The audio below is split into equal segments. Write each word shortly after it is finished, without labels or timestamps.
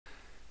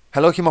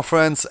Hello HEMA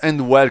friends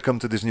and welcome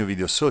to this new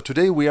video. So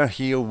today we are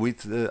here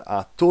with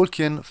a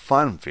Tolkien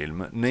fan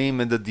film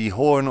named The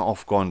Horn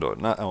of Gondor.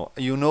 Now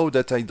you know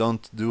that I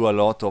don't do a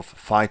lot of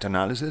fight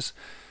analysis,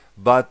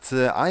 but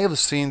I have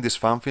seen this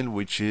fan film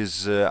which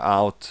is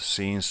out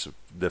since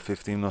the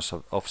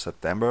 15th of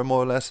September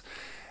more or less,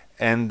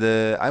 and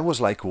I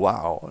was like,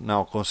 wow.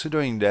 Now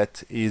considering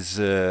that is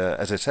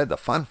as I said, a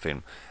fan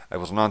film, I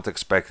was not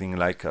expecting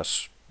like a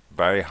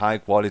very high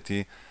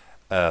quality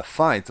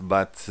fight,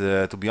 but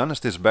to be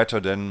honest, it's better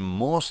than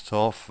most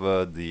of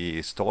the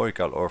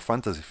historical or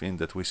fantasy film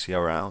that we see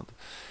around.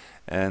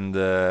 And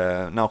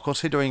now,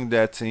 considering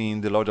that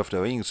in the Lord of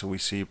the Rings we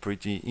see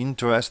pretty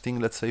interesting,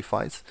 let's say,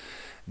 fights,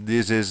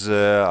 this is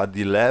at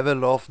the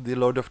level of the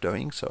Lord of the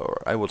Rings,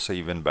 or I would say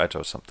even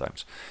better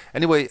sometimes.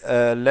 Anyway,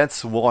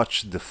 let's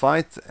watch the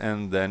fight,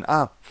 and then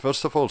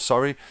first of all,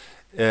 sorry.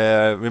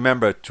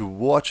 Remember to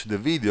watch the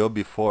video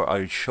before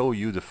I show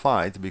you the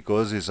fight,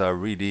 because it's a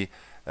really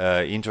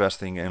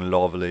interesting and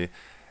lovely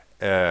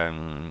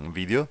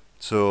video.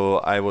 So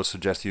I will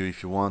suggest you,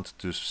 if you want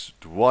to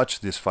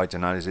watch this fight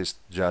analysis,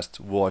 just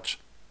watch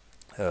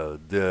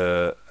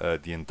the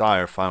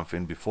entire fan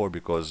film before,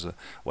 because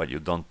well,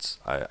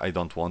 I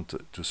don't want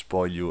to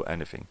spoil you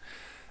anything.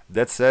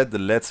 That said,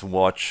 let's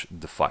watch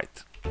the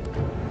fight.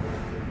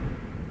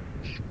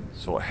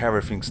 So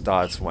everything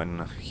starts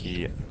when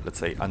he, let's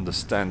say,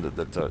 understands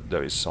that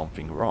there is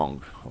something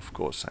wrong, of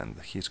course, and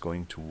he's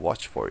going to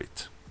watch for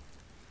it.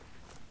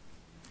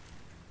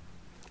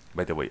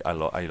 By the way, I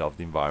love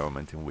the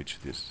environment in which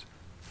this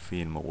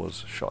film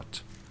was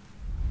shot.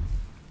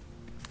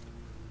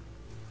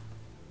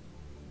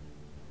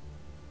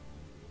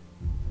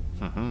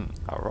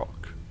 A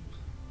rock.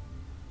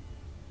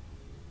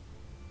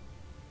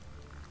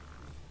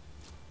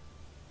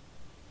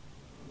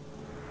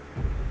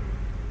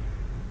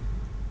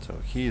 So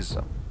he's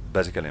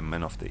basically a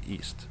man of the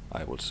East,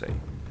 I would say,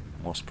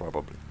 most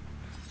probably.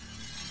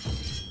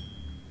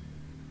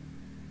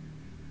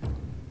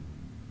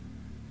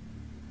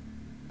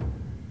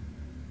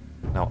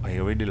 Now, I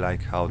really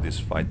like how this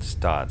fight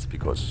starts,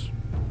 because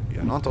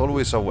you're not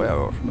always aware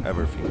of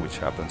everything which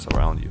happens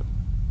around you.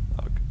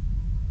 Okay.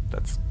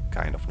 That's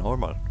kind of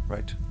normal,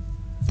 right?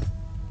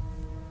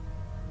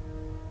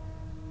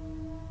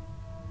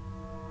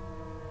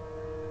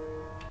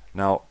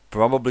 Now,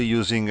 probably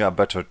using a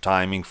better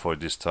timing for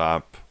this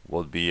trap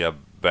would be a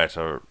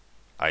better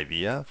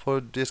idea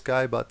for this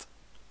guy, but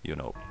you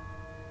know,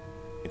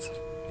 it's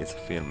a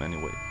film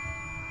anyway.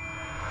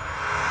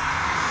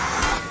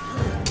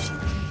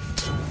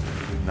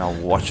 Now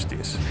watch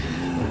this.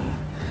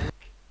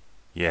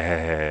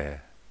 Yeah,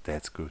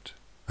 that's good.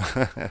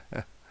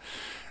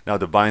 Now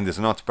the bind is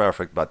not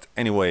perfect, but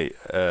anyway,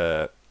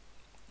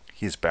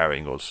 he's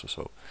parrying also,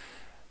 so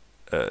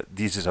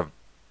this is a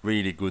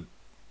really good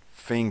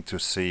thing to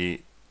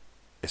see,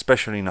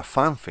 especially in a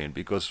fan film,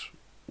 because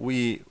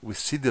we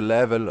see the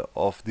level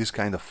of this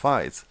kind of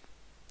fights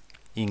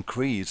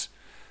increase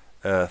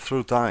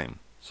through time.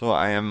 So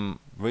I am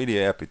really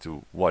happy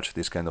to watch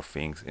this kind of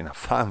things in a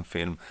fan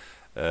film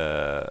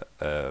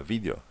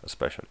video,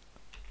 especially.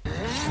 Now,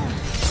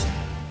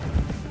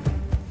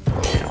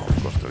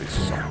 of course, there is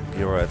some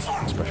pirouettes,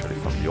 especially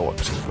from the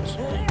orcs, because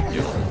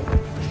you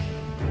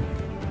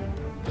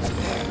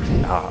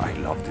know. I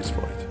love this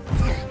fight.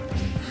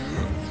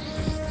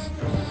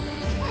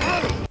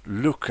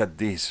 Look at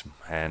this,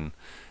 man!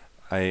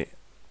 I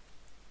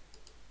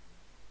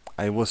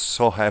was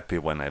so happy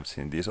when I've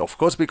seen this. Of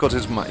course, because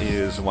it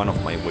is one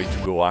of my way to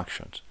go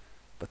actions.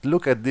 But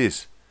look at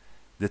this,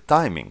 the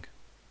timing.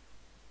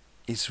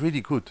 It's really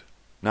good.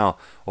 Now,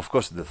 of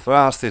course, the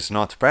thrust is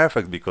not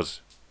perfect,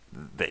 because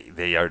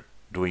they are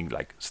doing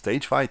like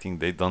stage fighting.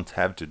 They don't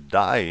have to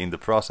die in the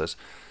process.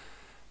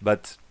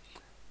 But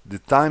the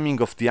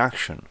timing of the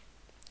action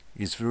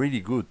is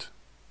really good.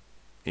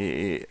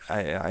 I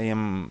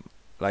am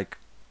like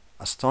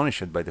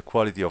astonished by the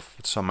quality of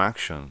some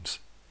actions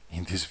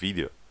in this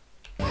video.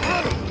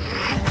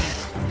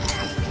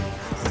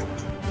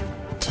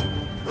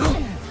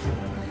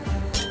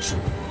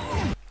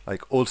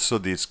 Like also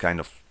this kind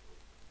of,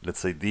 let's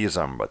say,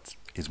 disarm, but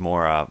it's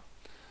more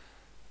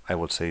I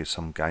would say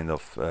some kind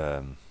of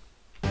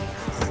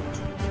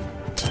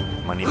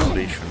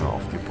manipulation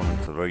of the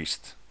opponent's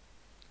wrist,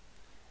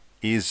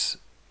 is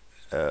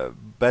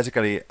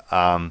basically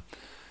an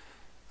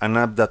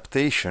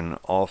adaptation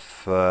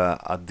of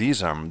a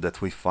disarm that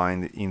we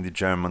find in the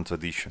German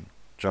tradition,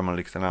 German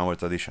Lichtenauer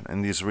tradition,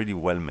 and is really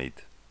well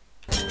made.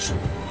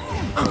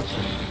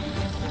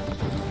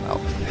 Now,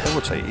 I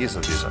would say is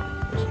a disarm.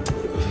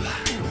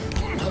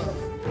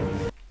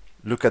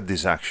 Look at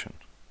this action.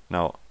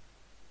 Now,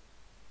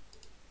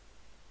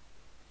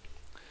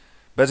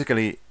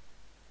 basically,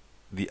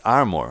 the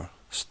armor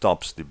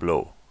stops the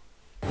blow.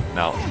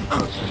 Now,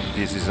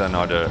 this is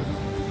another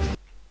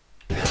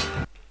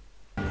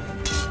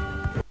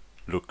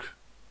look.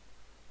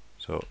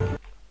 So,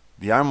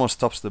 the armor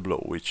stops the blow,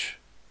 which,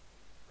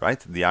 right?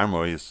 The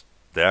armor is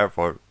there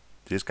for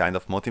this kind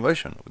of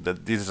motivation.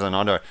 That this is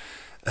another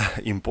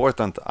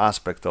important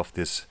aspect of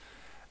this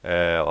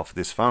of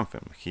this fan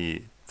film.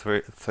 He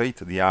treat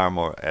the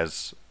armor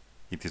as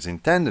it is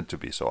intended to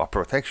be, so a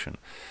protection.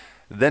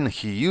 Then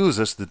he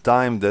uses the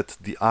time that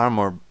the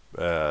armor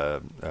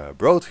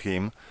brought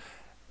him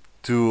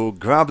to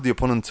grab the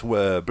opponent's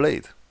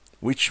blade,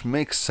 which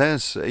makes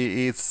sense.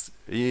 It's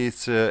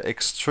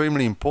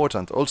extremely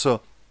important.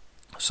 Also,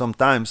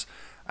 sometimes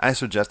I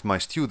suggest my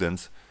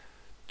students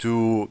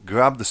to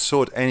grab the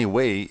sword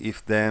anyway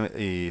if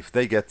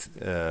they get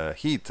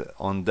hit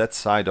on that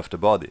side of the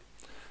body,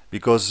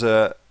 because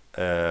let's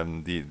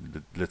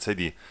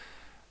say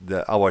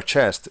our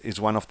chest is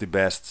one of the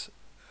best.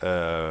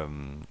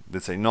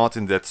 Let's say not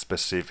in that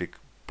specific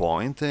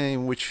point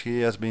in which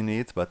he has been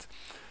hit, but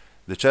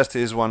the chest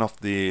is one of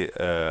the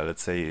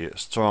let's say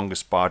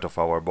strongest part of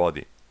our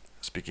body.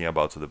 Speaking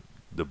about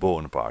the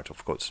bone part,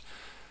 of course.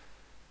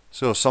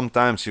 So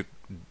sometimes you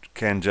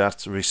can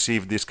just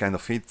receive this kind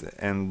of hit,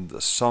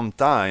 and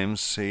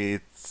sometimes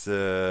it's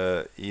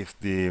if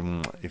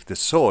the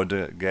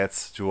sword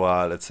gets to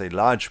a, let's say,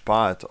 large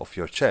part of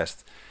your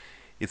chest,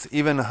 it's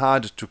even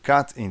hard to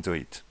cut into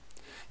it.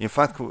 In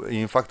fact,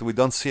 we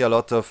don't see a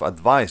lot of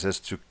advices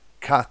to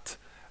cut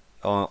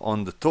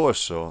on the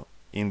torso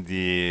in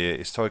the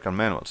historical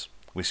manuals.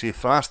 We see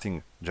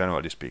thrusting,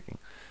 generally speaking,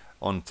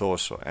 on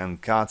torso,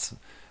 and cuts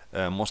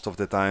most of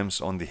the times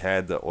on the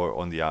head or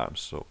on the arms.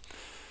 So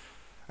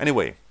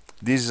anyway,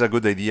 this is a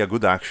good idea,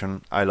 good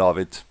action. I love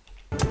it.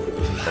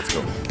 Let's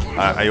go.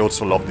 I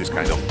also love this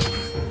kind of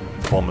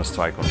pommel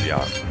strike on the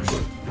arm.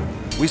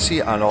 We see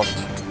a lot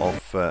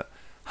of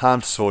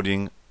hand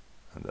swording,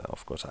 and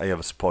of course I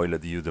have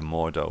spoiled you the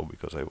Mordo,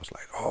 because I was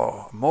like,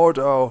 oh,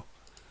 Mordo!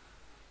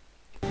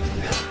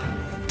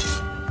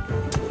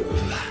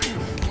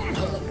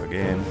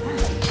 Again.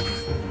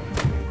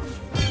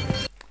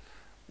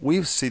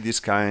 We see this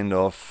kind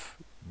of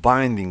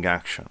binding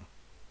action,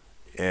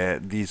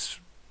 this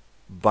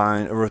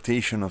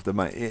rotation of the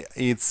bind.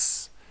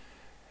 It's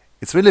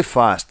really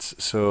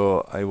fast,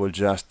 so I will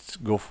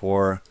just go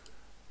for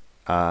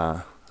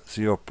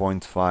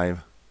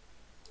 0.5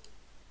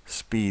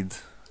 speed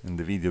in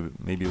the video.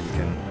 Maybe we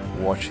can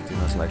watch it in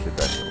a slightly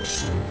better way.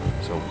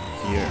 So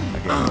here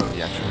again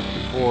the action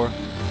before,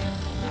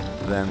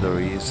 then there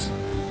is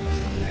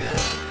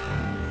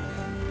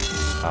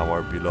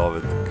our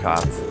beloved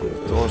cut on the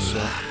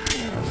torso,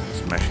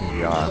 smashing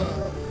the arm, the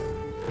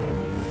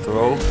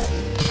throw,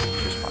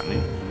 which is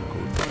funny,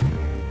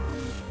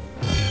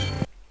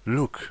 good.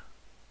 Look,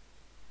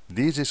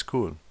 this is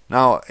cool.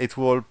 Now it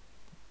will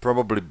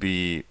probably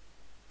be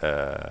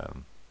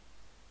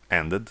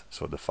ended,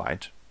 so the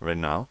fight right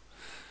now.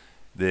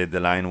 The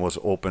line was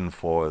open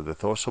for the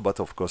torso, but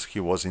of course he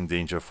was in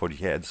danger for the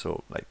head,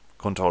 so like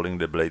controlling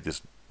the blade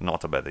is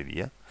not a bad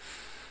idea.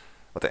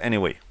 But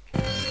anyway,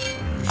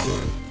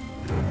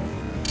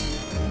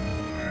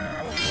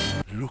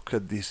 look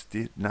at this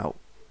now.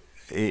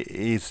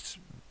 It's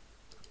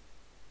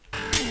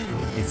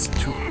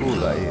too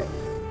cool. I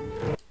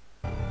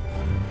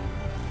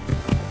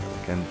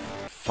can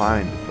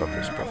find the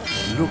proper spot.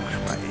 Look,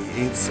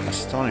 it's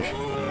astonishing.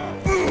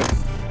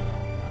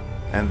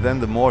 And then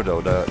the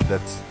Mordo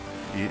that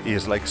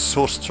is like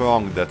so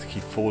strong that he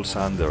falls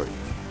under it.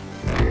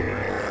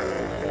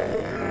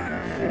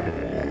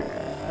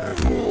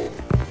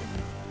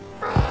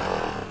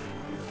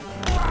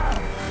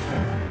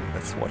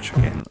 Let's watch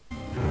again.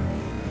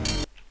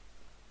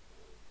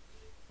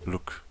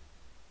 Look.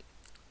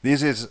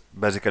 This is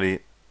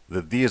basically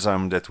the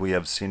disarm that we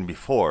have seen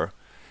before,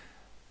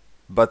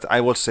 but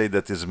I will say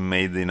that is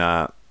made in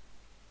a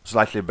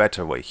slightly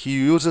better way. He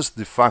uses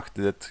the fact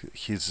that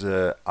his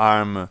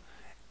arm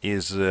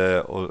is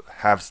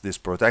has this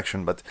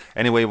protection, but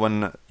anyway,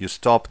 when you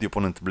stop the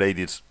opponent blade,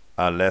 it's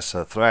a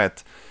lesser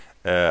threat.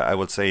 I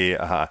would say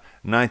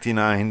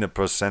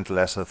 99%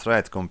 lesser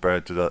threat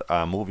compared to the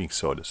moving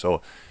sword.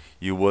 So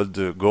you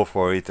would go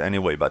for it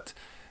anyway, but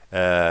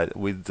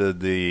with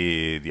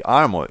the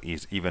armor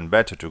is even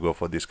better to go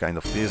for this kind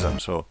of disarm.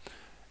 So,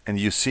 and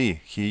you see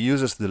he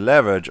uses the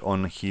leverage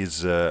on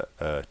his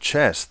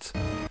chest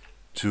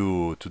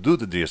to do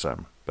the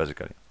disarm,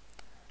 basically,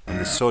 and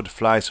the sword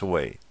flies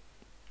away.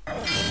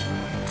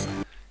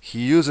 He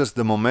uses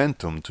the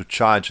momentum to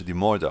charge the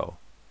Mordo.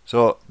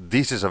 So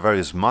this is a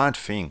very smart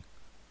thing.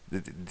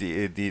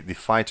 The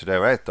fight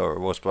director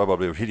was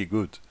probably really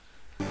good.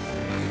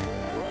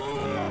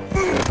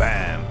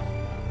 Bam!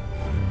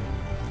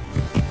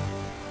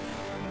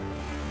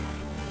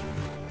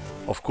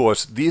 Of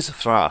course, this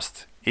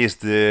thrust is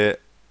the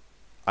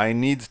I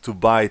need to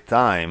buy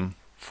time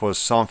for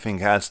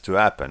something else to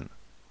happen,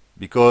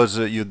 because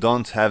you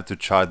don't have to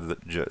charge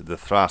the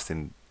thrust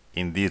in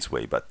this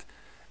way, but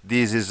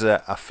this is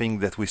a thing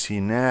that we see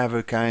in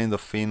every kind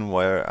of thing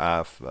where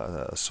a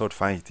sword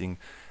fight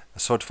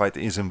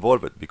is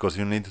involved, because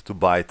you need to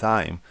buy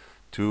time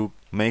to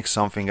make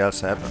something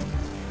else happen.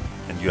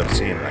 And you have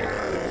seen like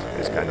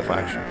this kind of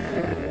action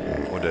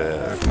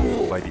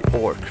by the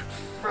orc.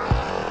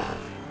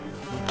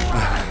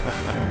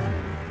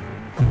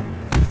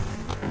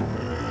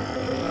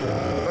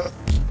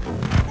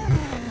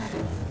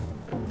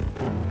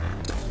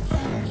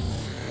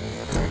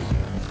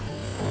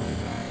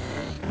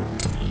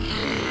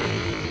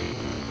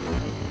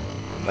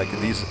 like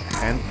this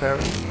hand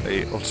parry,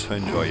 I also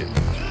enjoy it.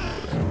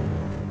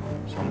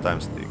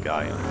 Sometimes the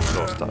guy on the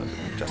slow start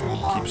just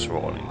keeps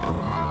rolling.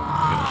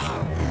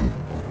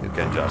 You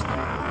can just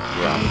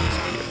grab the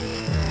spear.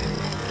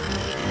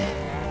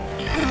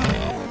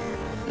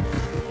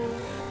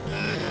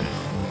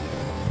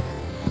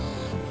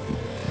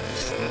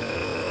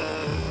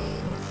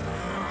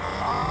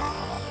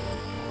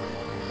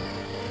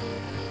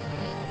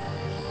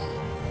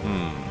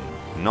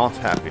 Not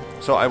happy.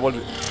 So I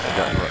will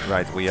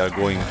right, we are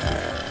going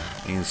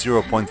in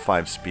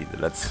 0.5 speed.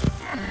 Let's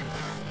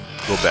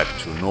go back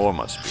to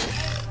normal speed.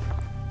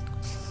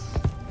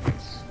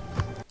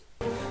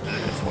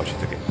 Let's watch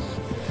it again.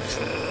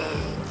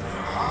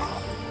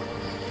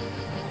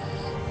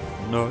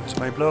 No, it's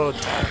my blood.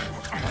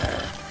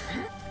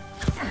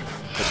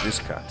 What's this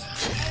cat?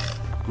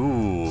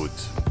 Good.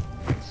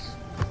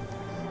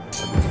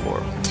 Level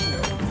 4.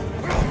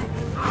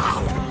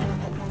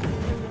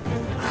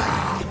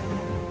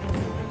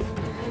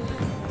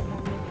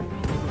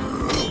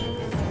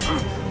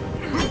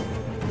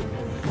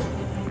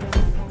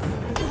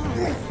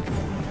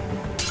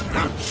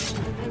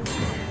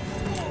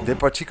 They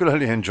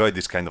particularly enjoy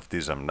this kind of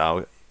tism.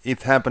 Now,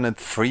 it happened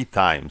 3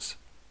 times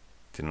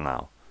till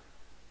now,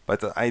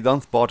 but I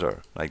don't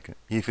bother. Like,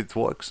 if it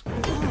works, it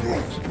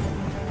works.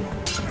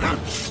 He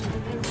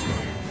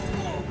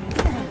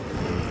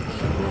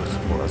goes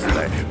for a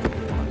slash, but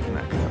no,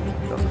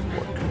 it doesn't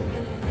work.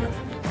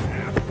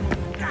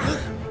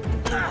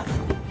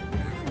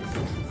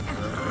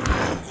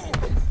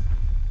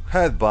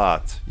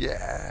 Headbutt,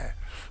 yeah.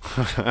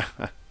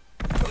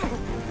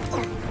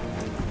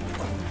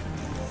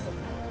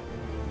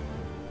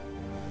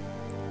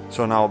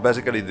 So now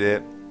basically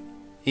the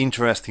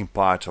interesting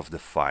part of the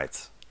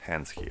fight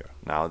ends here.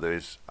 Now there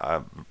is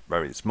a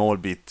very small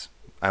bit,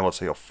 I would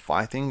say, of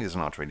fighting. It's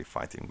not really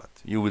fighting, but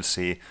you will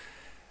see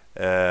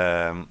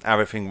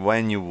everything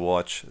when you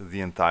watch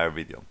the entire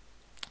video.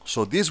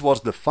 So this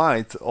was the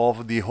fight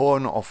of the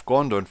Horn of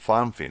Gondor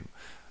fan film.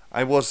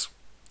 I was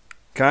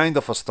kind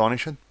of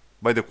astonished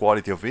by the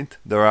quality of it.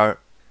 There are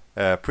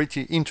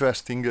pretty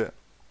interesting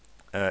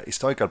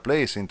historical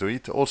plays into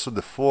it. Also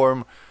the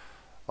form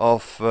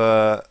of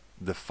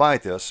the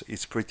fighters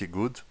is pretty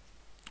good.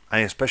 I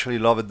especially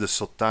loved the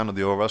Sottano,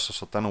 the Orvaso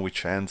Sottano,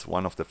 which ends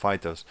one of the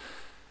fighters,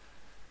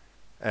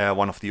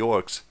 one of the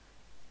orcs,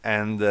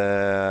 and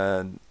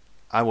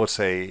I would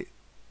say,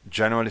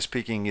 generally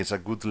speaking, is a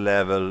good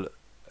level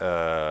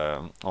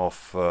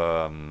of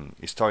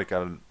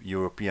historical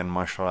European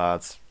martial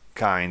arts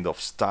kind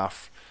of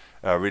stuff,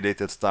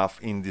 related stuff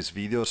in this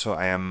video. So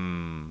I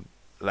am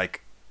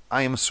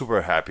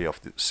super happy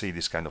of see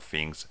this kind of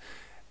things.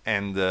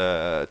 And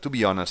to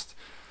be honest,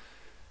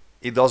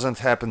 it doesn't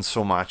happen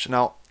so much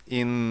now.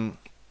 In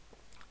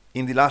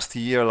the last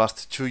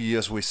 2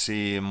 years, we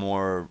see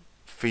more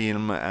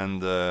film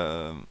and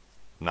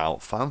now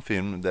fan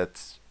film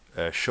that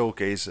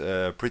showcase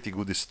pretty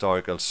good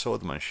historical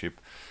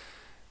swordsmanship,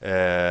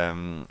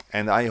 and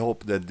I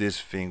hope that this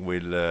thing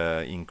will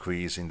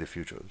increase in the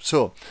future.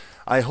 So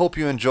I hope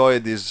you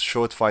enjoyed this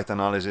short fight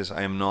analysis.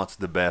 I am not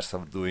the best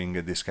of doing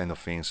this kind of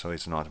thing, so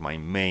it's not my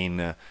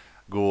main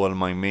goal,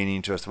 my main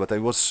interest, but I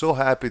was so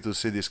happy to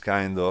see this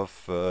kind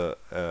of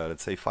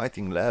let's say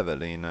fighting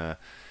level in a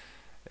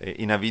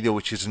video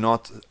which is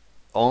not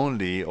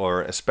only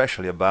or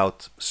especially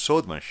about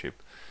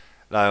swordsmanship.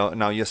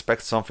 Now you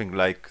expect something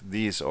like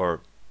this,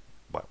 or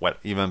well,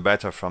 even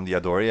better from the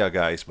Adorea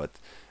guys, but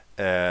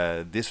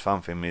this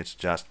fan film is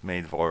just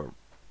made for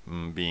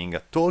being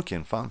a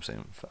Tolkien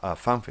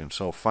fan film,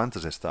 so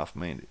fantasy stuff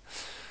mainly.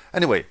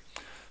 Anyway,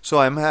 so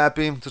I'm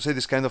happy to see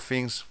this kind of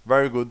things.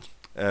 Very good.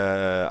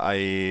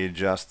 I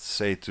just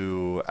say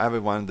to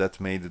everyone that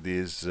made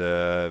this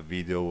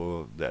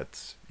video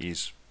that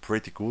is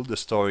pretty cool. The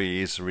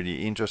story is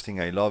really interesting.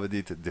 I loved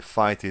it. The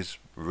fight is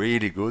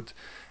really good,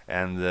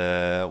 and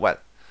well,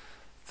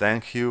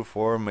 thank you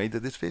for making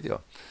this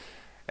video,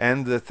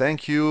 and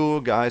thank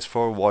you guys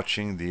for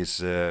watching this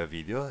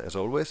video as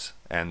always.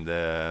 And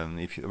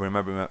if you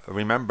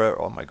remember,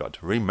 oh my god,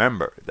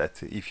 remember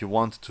that if you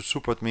want to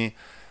support me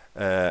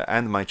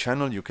and my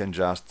channel, you can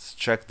just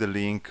check the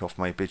link of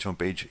my Patreon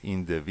page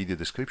in the video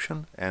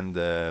description. And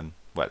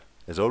well,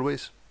 as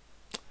always,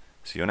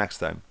 see you next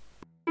time.